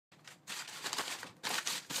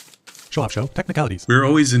Show off show technicalities. We're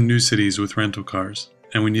always in new cities with rental cars,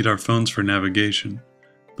 and we need our phones for navigation,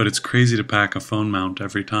 but it's crazy to pack a phone mount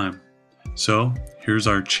every time. So, here's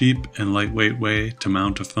our cheap and lightweight way to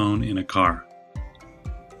mount a phone in a car.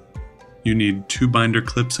 You need 2 binder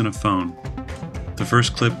clips and a phone. The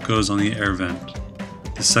first clip goes on the air vent.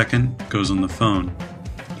 The second goes on the phone.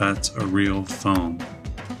 That's a real phone.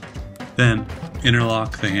 Then,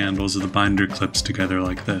 interlock the handles of the binder clips together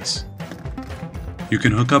like this. You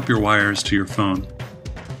can hook up your wires to your phone,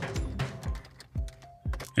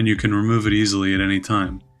 and you can remove it easily at any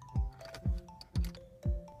time.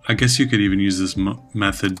 I guess you could even use this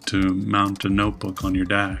method to mount a notebook on your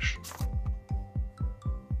dash.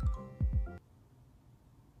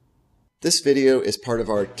 This video is part of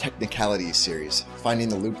our Technicalities series, finding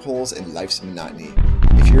the loopholes in life's monotony.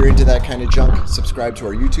 If you're into that kind of junk, subscribe to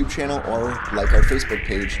our YouTube channel or like our Facebook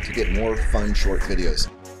page to get more fun short videos.